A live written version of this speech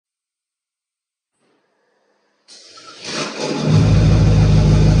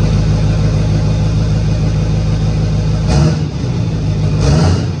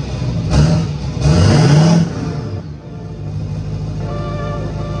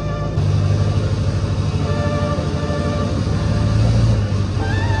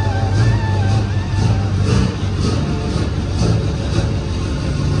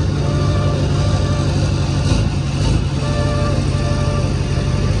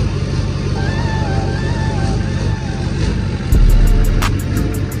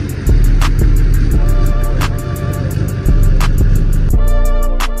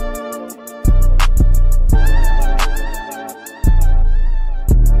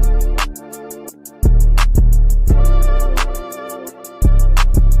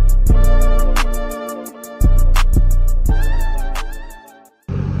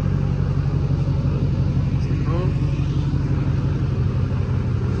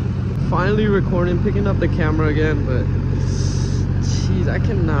finally recording, picking up the camera again, but jeez, I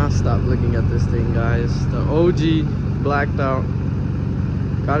cannot stop looking at this thing, guys. The OG blacked out.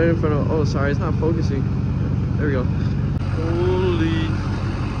 Got it in front of, oh sorry, it's not focusing. There we go. Holy,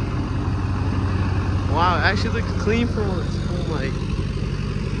 wow, it actually looks clean for once.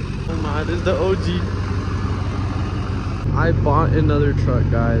 Oh my, this is the OG. I bought another truck,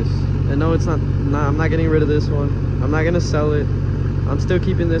 guys, and no, it's not, I'm not getting rid of this one. I'm not gonna sell it. I'm still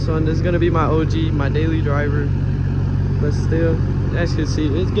keeping this one. This is gonna be my OG, my daily driver. But still, as you can see,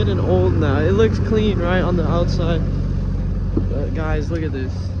 it's getting old now. It looks clean, right, on the outside. But guys, look at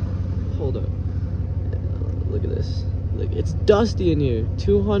this. Hold up. Look at this. Look, it's dusty in here.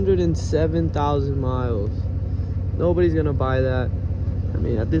 207,000 miles. Nobody's gonna buy that. I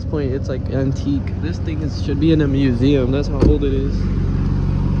mean, at this point, it's like antique. This thing should be in a museum. That's how old it is.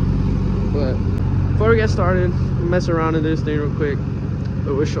 But before we get started, mess around in this thing real quick.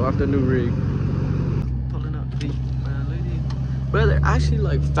 But we'll show off the new rig. Pulling up, man. Look at these. But they're actually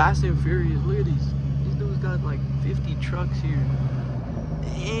like Fast and Furious. Look at these. These dudes got like 50 trucks here.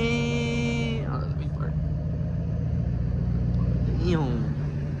 Damn. Oh, let me park. Damn.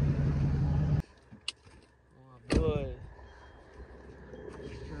 Oh boy.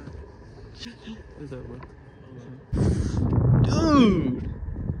 What's up, bro? Dude!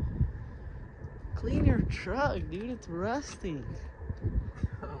 Clean your truck, dude. It's rusting.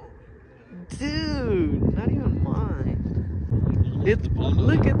 Dude, not even mine. It's,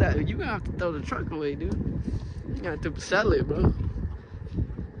 look at that. You're gonna have to throw the truck away, dude. You gonna have to sell it, bro.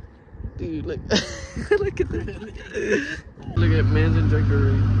 Dude, look. Look at that. Look at man's injector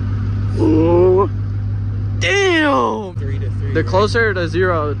rate. Oh, damn! 3 to 3. The closer to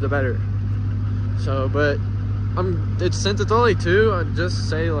 0, the better. So, but since it's only 2, I'd just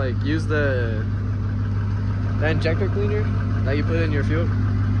say like use the injector cleaner that you put in your fuel.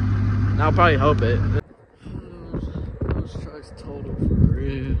 That'll probably help it. Those trucks total for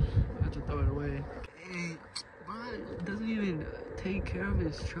real. I have to throw it away. Hey, but doesn't even take care of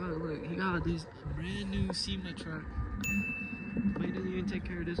his truck. Look, he got this brand new SEMA truck, but he doesn't even take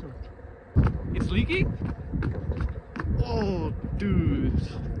care of this one. It's leaking? Oh, dude.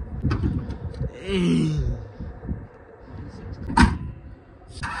 Hey.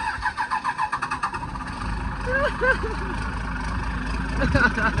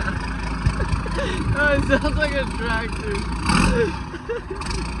 Oh, it sounds like a tractor.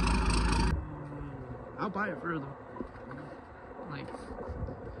 I'll buy it further. Like,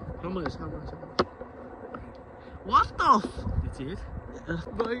 how much? What the f? That's it?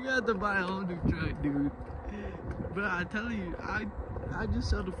 Bro, you got to buy a whole new truck, dude. But I tell you, I just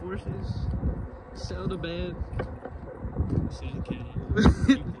sell the forces, sell the band. Sell the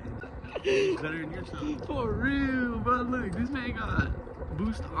candy. Better than yourself. For real, bro. Look, this man got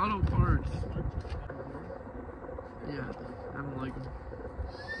Boost Auto Parts. Yeah, I don't like them.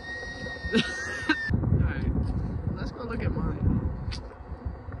 Alright, let's go look at mine.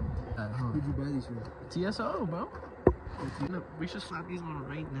 Who'd you buy these from? TSO, bro. We should slap these on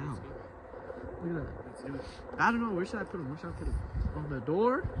right now. Look at that. Let's do it. I don't know, where should I put them? On the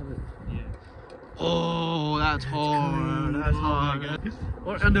door? Yeah. Oh, that's hard. Good. That's hard.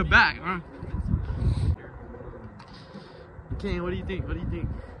 Or on the back, huh? Okay, what do you think?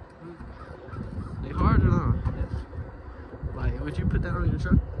 They hard or not? Like, would you put that on your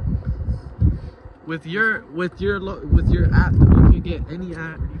truck? With your app, you can get any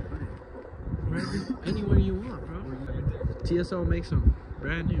app, anywhere you want, bro. TSO makes them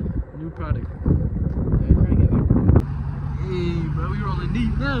brand new product. Hey, bro, we rolling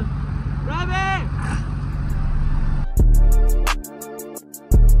deep now. Rabbit!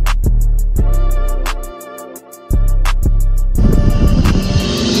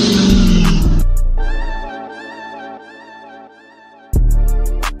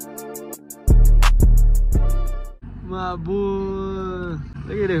 My boy.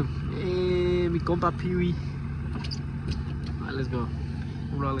 Look at him. Hey, mi compa Pee-wee. Alright, let's go.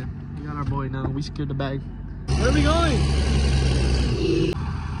 We're rolling. We got our boy now. We secured the bag. Where are we going?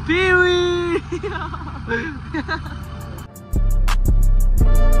 Pee-wee!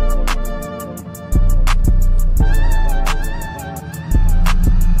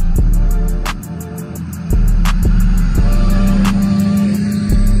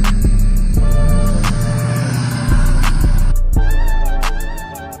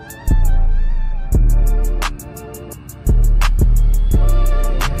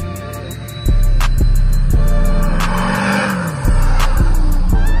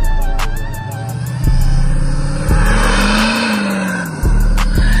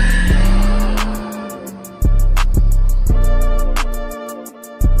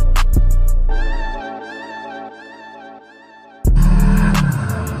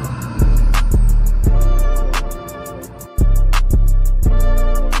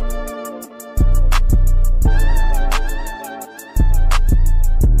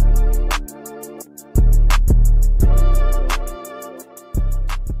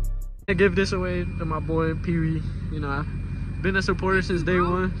 I give this away to my boy Pee Wee. You know, I've been a supporter since day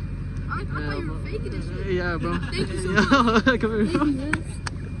one. I thought you were faking this shit. Yeah, bro. Thank you so much. Come here. Thank you, man.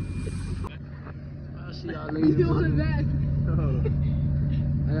 I'll see y'all later. You want it back?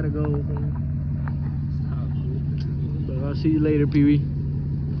 I gotta go, bro. But I'll see you later, Pee Wee.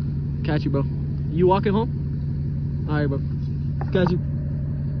 Catch you, bro. You walking home? Alright, bro. Catch you.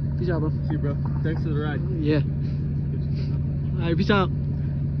 Peace out, bro. See you, bro. Thanks for the ride. Yeah. Alright, peace out.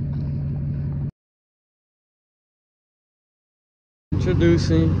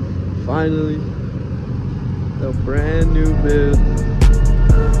 Introducing, finally, the brand new build.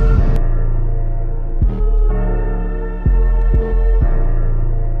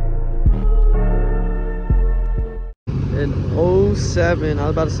 An 07, I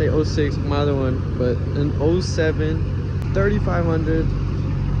was about to say 06, my other one, but an 07 3500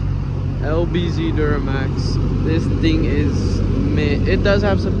 LBZ Duramax. This thing is mint. It does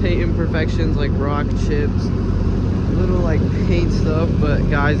have some paint imperfections like rock chips, little like paint stuff, but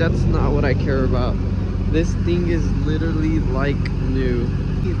guys, that's not what I care about. This thing is literally like new.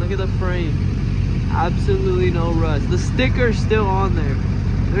 Look at the frame, absolutely no rust. The sticker's still on there.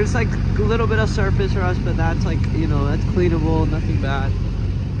 There's like a little bit of surface rust, but that's like, you know, that's cleanable, nothing bad.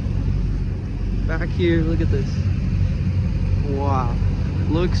 Back here, look at this. Wow,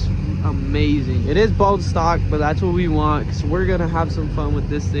 looks amazing. It is bone stock, but that's what we want, because we're gonna have some fun with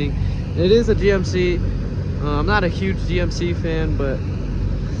this thing. It is a GMC. I'm not a huge GMC fan, but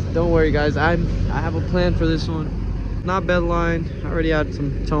don't worry, guys. I have a plan for this one. Not bedline. I already had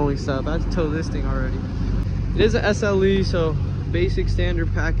some towing stuff. I had to tow this thing already. It is a SLE, so basic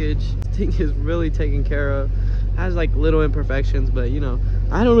standard package. This thing is really taken care of. Has like little imperfections, but you know,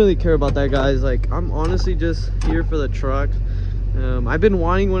 I don't really care about that, guys. Like, I'm honestly just here for the truck. I've been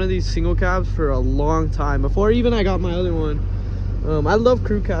wanting one of these single cabs for a long time, before even I got my other one. I love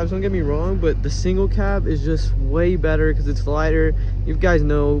crew cabs, don't get me wrong, but the single cab is just way better because it's lighter. You guys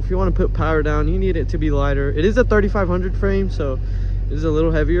know, if you want to put power down, you need it to be lighter. It is a 3500 frame, so it is a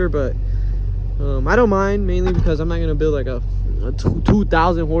little heavier, but I don't mind, mainly because I'm not going to build like a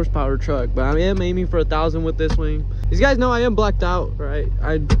 2,000 horsepower truck, but I am aiming for 1,000 with this wing. These guys know I am blacked out, right?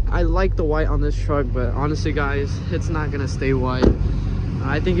 I like the white on this truck, but honestly, guys, it's not going to stay white.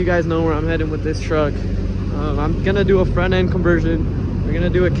 I think you guys know where I'm heading with this truck. I'm gonna do a front end conversion. We're gonna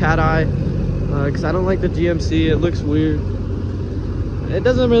do a cat eye because I don't like the GMC. It looks weird. It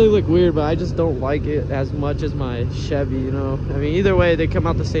doesn't really look weird, but I just don't like it as much as my Chevy, you know. I mean, either way, they come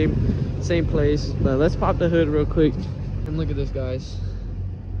out the same place. But let's pop the hood real quick and look at this, guys.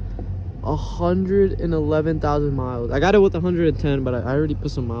 111,000 miles. I got it with 110, but I already put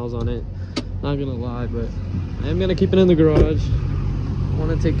some miles on it. Not gonna lie, but I am gonna keep it in the garage. I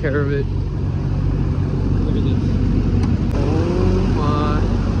want to take care of it. Look at this. Oh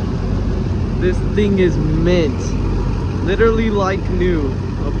my. This thing is mint. Literally like new.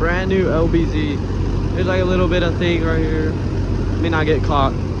 A brand new LBZ. There's like a little bit of thing right here. May not get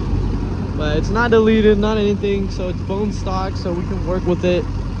caught. But it's not deleted, not anything. So it's bone stock, so we can work with it.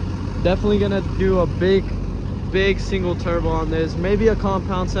 Definitely gonna do a big single turbo on this. Maybe a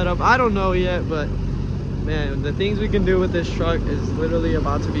compound setup. I don't know yet, but man, the things we can do with this truck is literally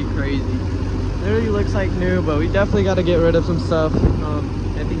about to be crazy. Literally looks like new, but we definitely got to get rid of some stuff.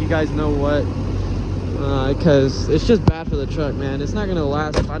 I think you guys know what, because it's just bad for the truck, man. It's not gonna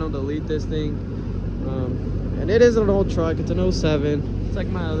last if I don't delete this thing. And it is an old truck. It's an 07. It's like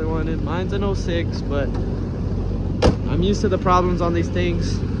my other one, and mine's an 06, but I'm used to the problems on these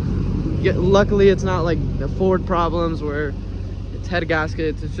things. Luckily, it's not like the Ford problems where it's head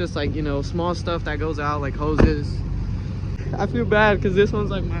gaskets. It's just like, you know, small stuff that goes out, like hoses. I feel bad because this one's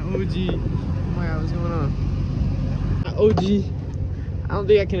like my OG. Oh my god, what's going on? My OG. I don't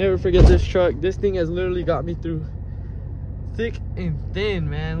think I can ever forget this truck. This thing has literally got me through thick and thin,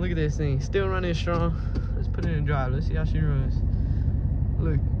 man. Look at this thing. Still running strong. Let's put it in drive. Let's see how she runs.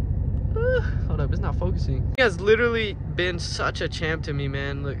 Look. Hold up, it's not focusing. He has literally been such a champ to me,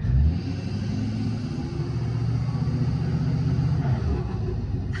 man. Look.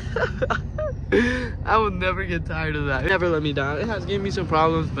 I will never get tired of that. It never let me down. It has given me some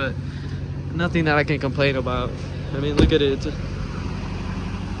problems, but nothing that I can complain about. I mean, look at it. It's the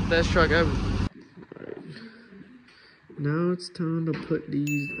best truck ever. Now it's time to put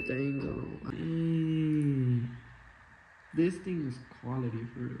these things on. This thing is quality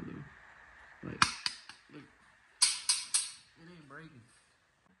for real, though. Like, look. It ain't breaking.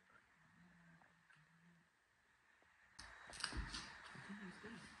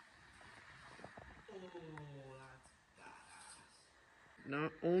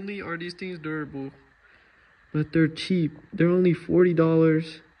 Not only are these things durable, but they're cheap. They're only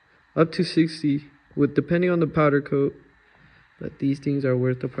 $40. Up to 60 with depending on the powder coat. But these things are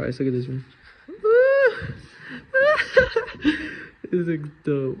worth the price. Look at this one. This looks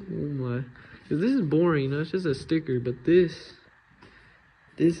dope. Oh my. Cause this is boring, you know, it's just a sticker, but this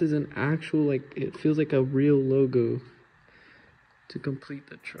is an actual, like, it feels like a real logo to complete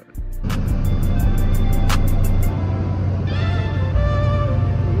the truck.